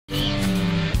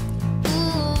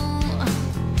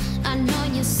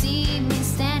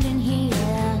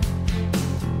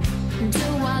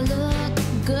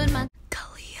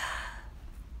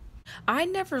I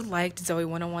never liked Zoe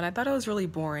 101. I thought it was really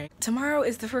boring. Tomorrow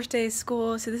is the first day of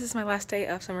school, so this is my last day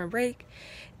of summer break,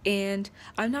 and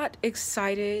I'm not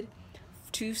excited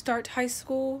to start high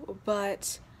school,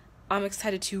 but I'm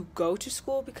excited to go to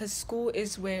school because school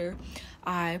is where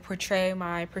I portray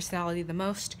my personality the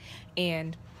most,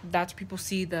 and that's where people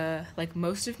see the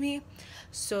most of me.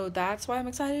 So that's why I'm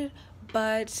excited.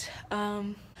 But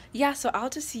yeah, so I'll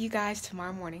just see you guys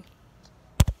tomorrow morning.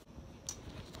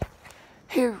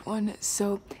 Hey everyone,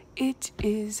 so it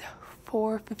is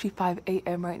 4:55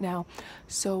 a.m. right now,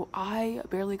 so I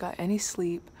barely got any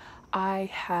sleep. I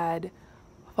had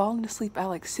fallen asleep at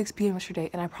like 6 p.m. yesterday,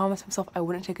 and I promised myself I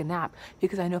wouldn't take a nap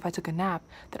because I know if I took a nap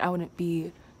then I wouldn't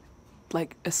be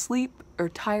like asleep or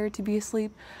tired to be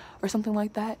asleep or something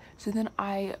like that. So then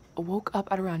I woke up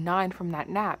at around 9 from that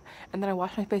nap, and then I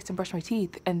washed my face and brushed my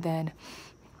teeth, and then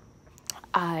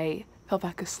I fell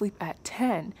back asleep at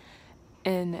 10,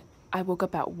 and I woke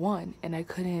up at 1 and I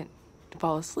couldn't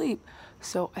fall asleep,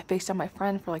 so I FaceTimed my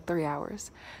friend for like 3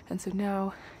 hours, and so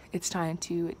now it's time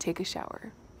to take a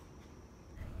shower.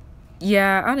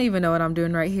 Yeah, I don't even know what I'm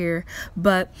doing right here,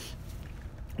 but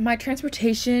my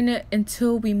transportation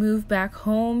until we move back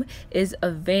home is a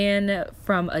van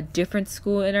from a different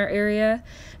school in our area,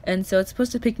 and so it's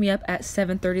supposed to pick me up at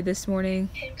 7:30 this morning.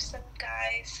 Hey, what's up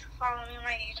guys? Follow me on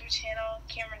my YouTube channel,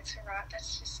 Cameron Surratt.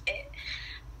 That's just it.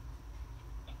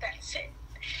 That's it.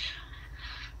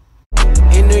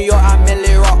 In New York, I'm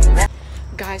Millie Rock.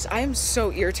 Guys, I am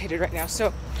so irritated right now.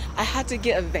 So I had to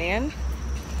get a van,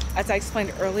 as I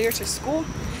explained earlier, to school,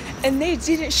 and they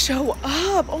didn't show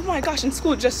up. Oh my gosh, and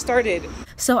school just started.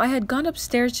 So I had gone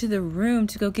upstairs to the room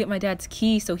to go get my dad's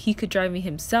key so he could drive me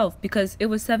himself because it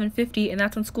was 7:50 and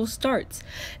that's when school starts.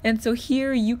 And so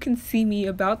here you can see me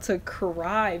about to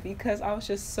cry because I was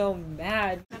just so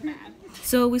mad.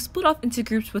 So we split off into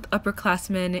groups with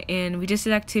upperclassmen and we just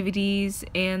did activities,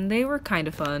 and they were kind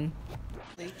of fun.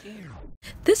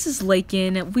 This is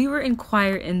Lakin. We were in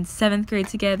choir in 7th grade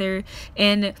together,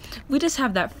 and we just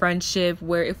have that friendship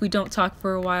where if we don't talk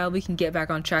for a while, we can get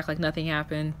back on track like nothing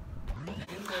happened.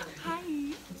 Hi.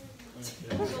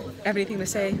 Have anything to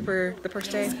say for the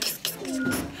first day?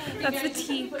 That's the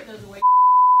tea.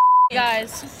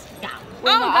 Guys,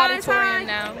 we're in the auditorium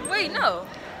now. Wait, no.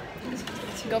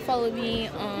 Go follow me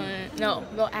on,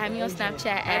 go add me on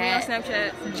Snapchat. Add me on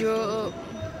Snapchat.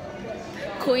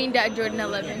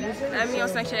 Queen.Jordan11. Add me on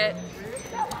Snapchat.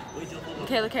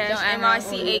 Kayla Cash,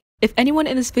 MIC8. If anyone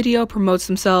in this video promotes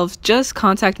themselves, just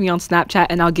contact me on Snapchat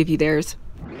and I'll give you theirs.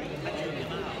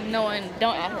 No one,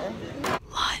 don't add her.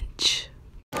 Lunch.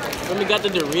 When we got the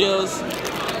Doritos,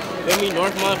 then we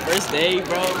Northmont first day,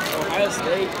 bro. Ohio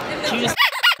State. She just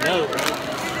no, bro.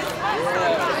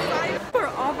 We're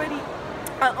already.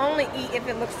 I only eat if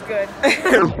it looks good.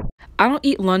 I don't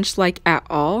eat lunch at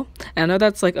all. And I know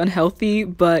that's unhealthy,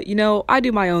 but you know, I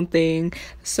do my own thing.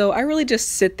 So I really just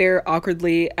sit there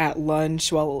awkwardly at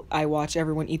lunch while I watch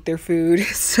everyone eat their food.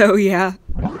 So yeah.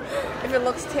 If it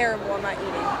looks terrible, I'm not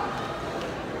eating.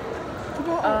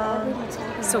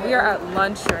 So we are at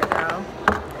lunch right now.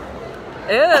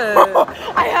 Ew.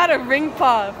 I had a ring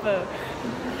pop. Are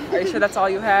you sure that's all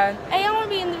you had? Hey, I want to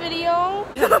be in the video.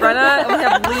 We have Brenna and we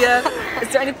have Leah. Is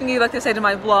there anything you'd like to say to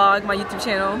my vlog, my YouTube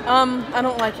channel? I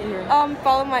don't like it here.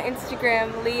 Follow my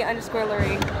Instagram,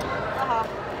 Lee_Lurie.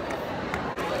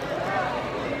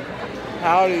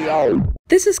 Howdy, y'all.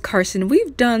 This is Carson.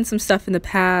 We've done some stuff in the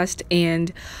past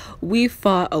and we've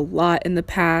fought a lot in the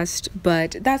past,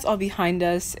 but that's all behind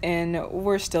us and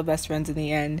we're still best friends in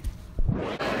the end.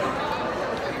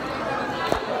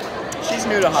 She's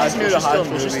new to high school.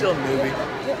 She's still a newbie.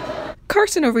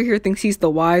 Carson over here thinks he's the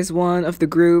wise one of the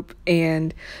group,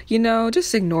 and you know,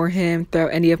 just ignore him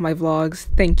throughout any of my vlogs.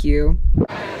 Thank you.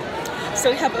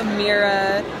 So we have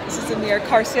Amira. This is Amira.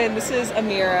 Carson, this is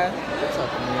Amira. What's up,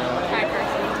 Amira? Hi,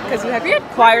 Carson. Because we had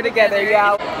choir together,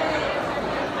 yeah.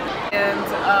 And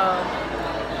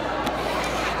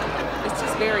it's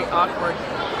just very awkward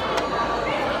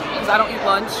because I don't eat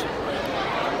lunch.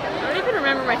 I don't even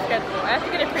remember my schedule. I have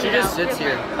to get it printed out. She just sits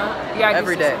here. Yeah,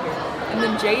 every day. And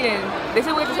then Jaden, they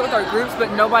said we have to sit with our groups,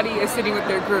 but nobody is sitting with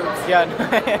their groups. Yeah.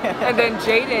 And then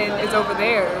Jaden is over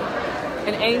there,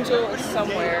 and Angel is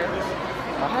somewhere.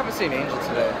 I haven't seen Angel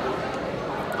today.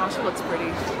 Oh, she looks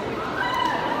pretty.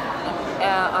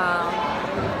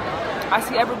 I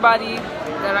see everybody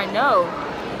that I know,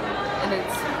 and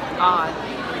it's odd,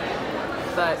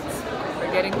 but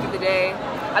we're getting through the day.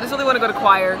 I just really want to go to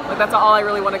choir. That's all I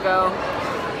really want to go.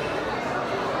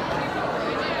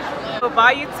 So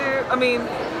bye YouTube.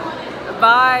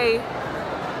 Bye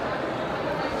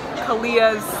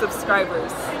Kalia's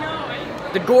subscribers.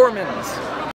 The Gormans.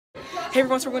 Hey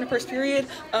everyone, so we're going to first period.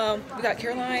 We got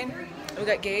Caroline, and we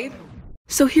got Gabe.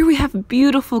 So here we have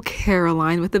beautiful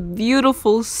Caroline with a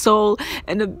beautiful soul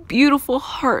and a beautiful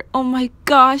heart. Oh my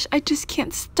gosh, I just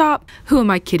can't stop. Who am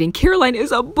I kidding? Caroline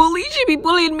is a bully. She be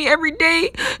bullying me every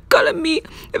day, calling me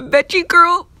a veggie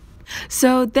girl.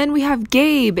 So then we have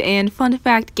Gabe, and fun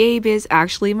fact, Gabe is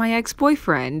actually my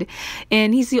ex-boyfriend,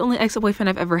 and he's the only ex-boyfriend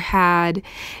I've ever had,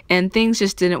 and things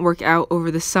just didn't work out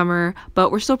over the summer,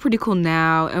 but we're still pretty cool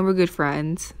now, and we're good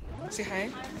friends. Say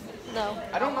hi. No.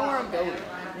 I don't know where I'm going.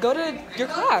 Go to your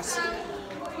class.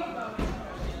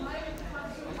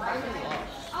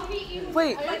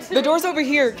 Wait, the door's over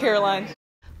here, Caroline.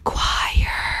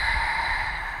 Choir.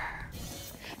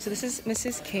 So this is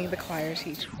Mrs. King, the choir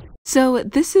teacher. So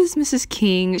this is Mrs.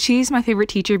 King. She's my favorite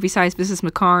teacher besides Mrs.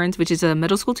 McCarnes, which is a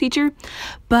middle school teacher.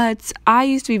 But I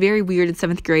used to be very weird in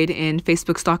 7th grade and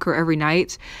Facebook stalk her every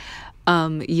night.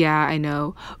 Yeah, I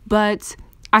know. But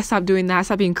I stopped doing that. I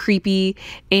stopped being creepy.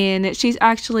 And she's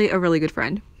actually a really good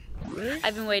friend.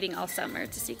 I've been waiting all summer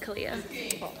to see Kalia.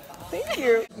 Oh, thank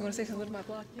you. You want to say something to my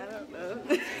blog? I don't know.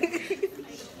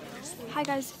 Hi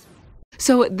guys.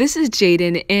 So this is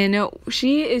Jaden, and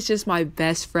she is just my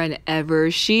best friend ever.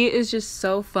 She is just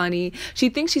so funny. She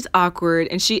thinks she's awkward,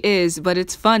 and she is, but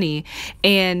it's funny.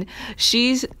 And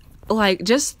she's like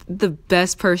just the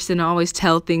best person to always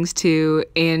tell things to,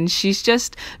 and she's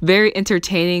just very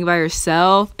entertaining by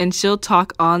herself, and she'll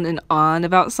talk on and on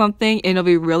about something, and it'll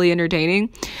be really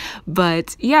entertaining.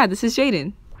 But yeah, this is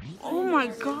Jaden. Oh my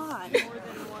god.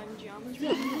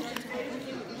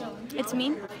 It's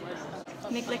mean.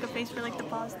 Make like a face for like the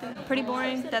pause thing. Pretty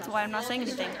boring. That's why I'm not saying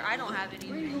anything. I don't have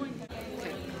any.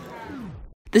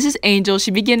 This is Angel.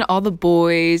 She be getting all the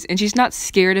boys, and she's not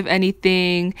scared of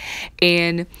anything,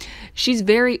 and she's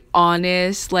very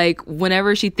honest. Like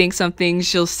whenever she thinks something,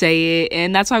 she'll say it,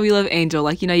 and that's why we love Angel.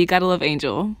 Like, you know, you gotta love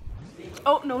Angel.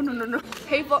 Oh no.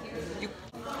 Hey,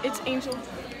 it's Angel,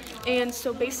 and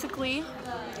so basically,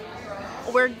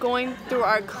 we're going through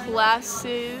our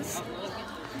classes.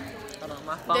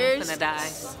 My phone's gonna die.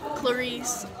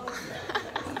 Clarice.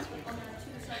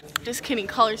 Just kidding.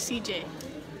 Call her CJ.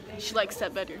 She likes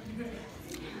that better.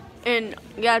 And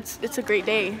yeah, it's a great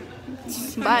day.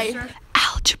 Bye.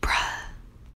 Algebra.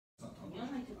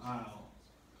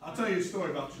 I'll tell you a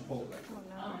story about Chipotle.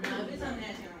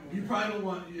 You probably don't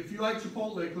want, if you like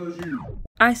Chipotle, close your.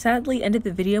 I sadly ended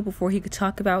the video before he could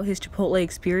talk about his Chipotle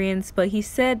experience, but he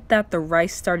said that the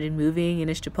rice started moving in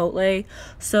his Chipotle,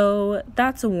 so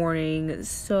that's a warning.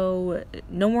 So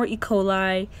no more E.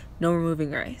 coli, no more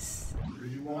moving rice.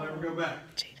 Because you won't ever go back.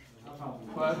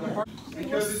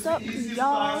 What's up,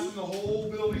 y'all?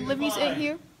 Livy's in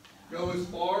here. Go as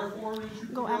far forward as you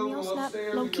can Go at me on Snap,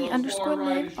 upstairs, low-key go as underscore far right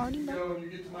live, as you already can know. go, and you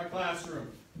get to my classroom.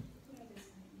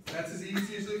 That's as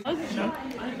easy as it can.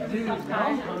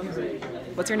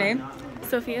 What's your name?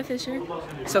 Sophia Fisher.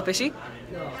 So fishy.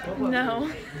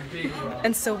 No.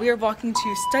 And so we are walking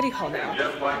to study hall now. No,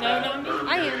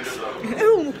 I am.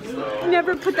 Ooh,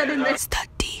 never put that in there.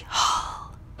 Study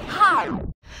hall. Hi.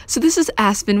 So this is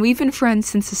Aspen. We've been friends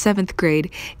since the 7th grade,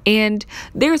 and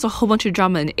there's a whole bunch of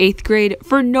drama in 8th grade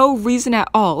for no reason at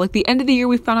all. Like the end of the year,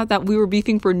 we found out that we were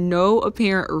beefing for no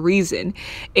apparent reason.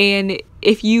 And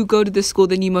if you go to this school,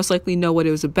 then you most likely know what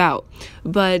it was about.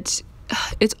 But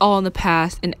it's all in the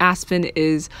past, and Aspen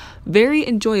is very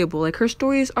enjoyable. Like her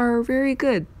stories are very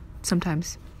good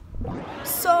sometimes.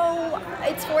 So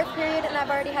it's 4th period, and I've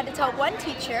already had to tell one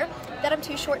teacher that I'm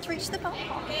too short to reach the phone.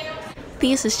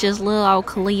 This is just little old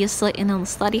Kalia sitting on the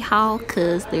study hall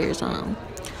because there's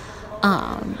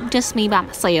just me by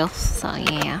myself, so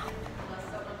yeah.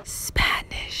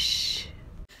 Spanish.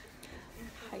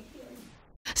 Hi.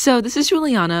 So this is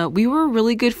Juliana. We were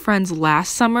really good friends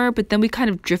last summer, but then we kind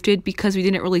of drifted because we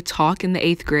didn't really talk in the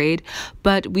 8th grade.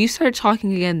 But we started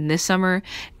talking again this summer,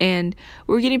 and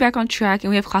we're getting back on track,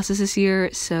 and we have classes this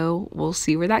year, so we'll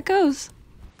see where that goes.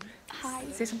 Hi.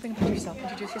 Say something about yourself.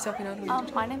 Introduce yourself, you know.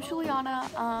 My name's Juliana.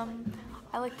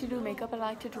 I like to do makeup and I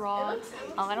like to draw.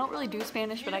 I don't really do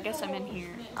Spanish, but I guess I'm in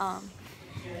here.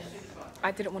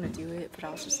 I didn't want to do it, but I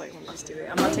was just like, well, let's do it.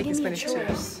 I'm not taking Spanish too.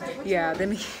 Yeah, they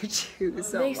make you choose.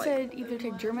 So They said either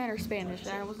take German or Spanish,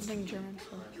 and I wasn't taking German,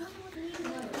 so.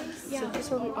 Yeah, so that's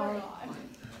where we are.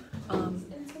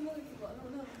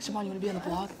 Siobhan, you want to be on the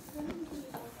vlog?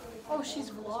 Oh,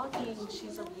 she's vlogging.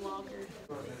 She's a vlogger.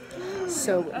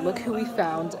 So look who we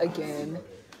found again.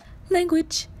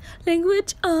 Language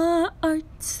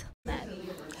arts.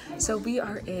 So we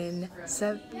are in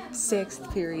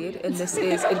 6th period, and this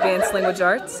is advanced language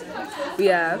arts. We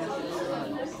have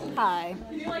Hi.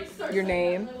 your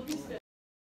name.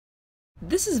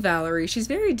 this is Valerie. She's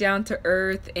very down to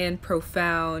earth and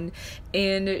profound,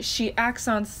 and she acts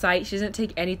on sight. She doesn't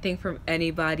take anything from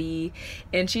anybody,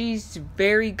 and she's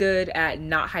very good at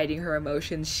not hiding her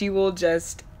emotions. She will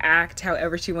just act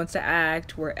however she wants to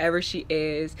act, wherever she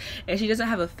is, and she doesn't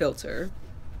have a filter.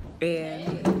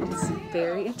 And it's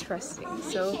very interesting.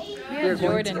 So we're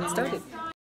going to get started.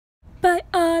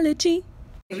 Biology.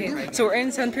 Okay, so we're in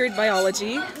 7th period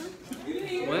biology.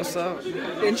 What's up?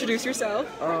 Introduce yourself.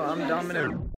 I'm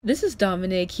Dominic. This is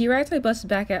Dominic. He rides my bus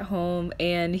back at home,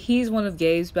 and he's one of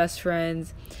Gabe's best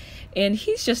friends. And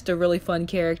he's just a really fun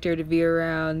character to be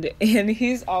around, and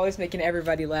he's always making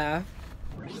everybody laugh.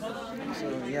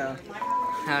 So, yeah.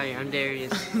 Hi, I'm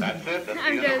Darius.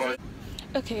 I'm Josie.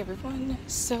 Okay, everyone.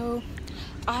 So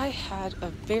I had a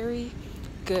very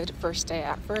good first day.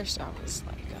 At first, I was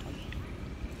like,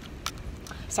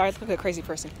 sorry, I look like a crazy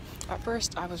person. At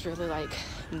first, I was really like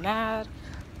mad,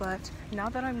 but now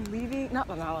that I'm leaving, not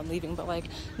now I'm leaving, but like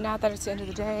now that it's the end of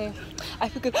the day, I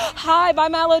feel good. Hi, bye,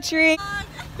 Mallow Tree.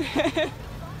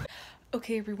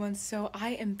 Okay, everyone. So I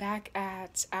am back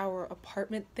at our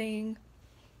apartment thing,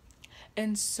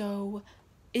 and so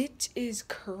it is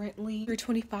currently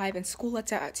 3:25, and school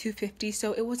lets out at 2:50,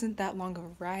 so it wasn't that long of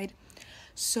a ride.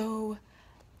 So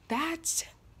that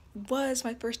was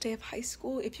my first day of high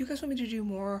school. If you guys want me to do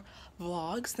more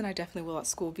vlogs, then I definitely will at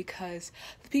school, because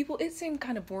it seemed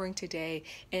kind of boring today,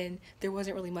 and there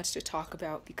wasn't really much to talk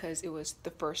about because it was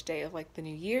the first day of like the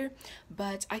new year.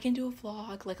 But I can do a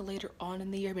vlog like later on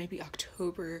in the year, maybe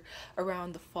October,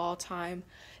 around the fall time,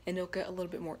 and it'll get a little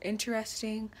bit more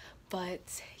interesting.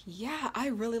 But yeah, I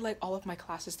really like all of my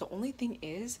classes. The only thing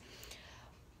is,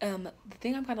 the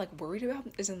thing I'm kind of like worried about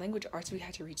is in language arts, we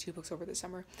had to read 2 books over the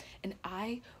summer, and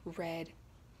I read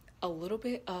a little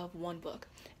bit of one book,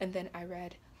 and then I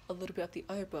read a little bit of the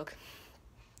other book,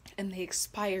 and they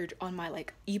expired on my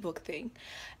like ebook thing,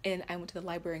 and I went to the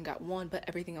library and got one, but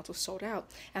everything else was sold out,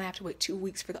 and I have to wait 2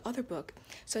 weeks for the other book,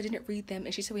 so I didn't read them.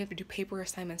 And she said we have to do paper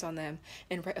assignments on them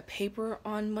and write a paper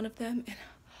on one of them, and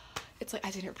it's like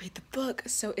I didn't read the book.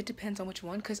 So it depends on which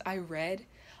one, because I read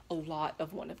a lot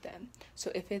of one of them.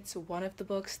 So if it's one of the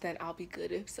books, then I'll be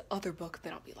good. If it's the other book,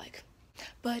 then I'll be like.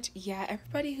 But yeah,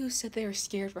 everybody who said they were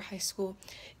scared for high school,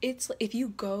 it's if you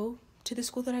go to the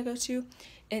school that I go to,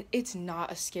 and it's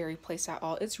not a scary place at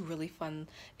all. It's really fun,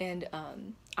 and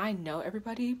I know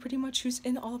everybody pretty much who's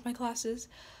in all of my classes.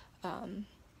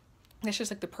 That's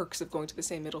just like the perks of going to the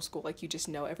same middle school, like you just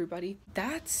know everybody.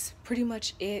 That's pretty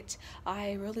much it.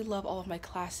 I really love all of my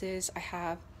classes. I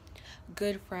have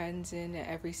good friends in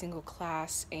every single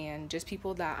class, and just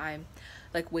people that I'm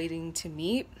like waiting to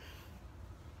meet.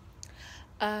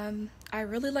 I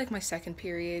really like my 2nd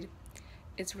period.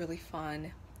 It's really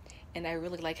fun, and I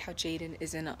really like how Jaden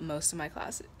is in most of my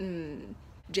classes.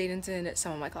 Jaden's in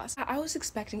some of my classes. I was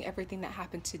expecting everything that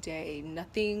happened today,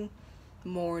 nothing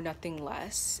more, nothing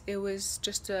less. It was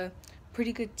just a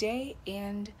pretty good day,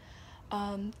 and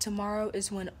tomorrow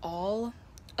is when all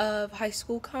of high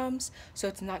school comes, so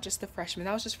it's not just the freshmen.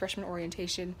 That was just freshman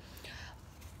orientation,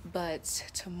 but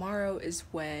tomorrow is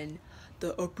when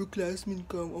the upperclassmen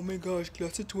come. Oh my gosh,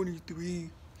 class of 23.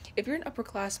 If you're an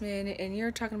upperclassman and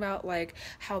you're talking about like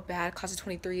how bad class of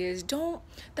 23 is,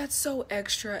 that's so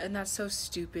extra and that's so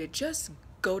stupid. Just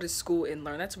go to school and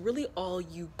learn. That's really all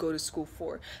you go to school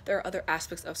for. There are other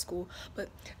aspects of school, but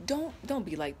don't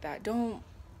be like that.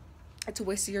 It's a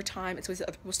waste of your time. It's a waste of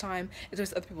other people's time. It's a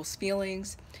waste of other people's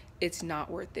feelings. It's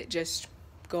not worth it. Just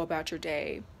go about your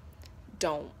day.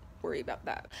 Don't worry about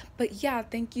that. But yeah,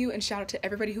 thank you, and shout out to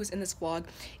everybody who's in this vlog.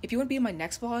 If you want to be in my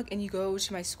next vlog and you go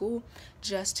to my school,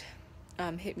 just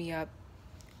hit me up,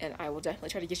 and I will definitely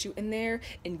try to get you in there.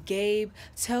 And Gabe,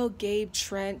 tell Gabe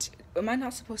Trent, am I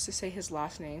not supposed to say his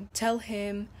last name? Tell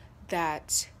him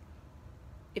that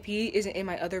if he isn't in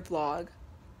my other vlog,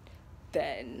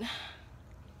 then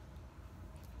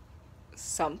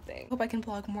something. Hope I can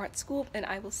vlog more at school, and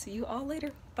I will see you all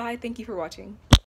later. Bye. Thank you for watching.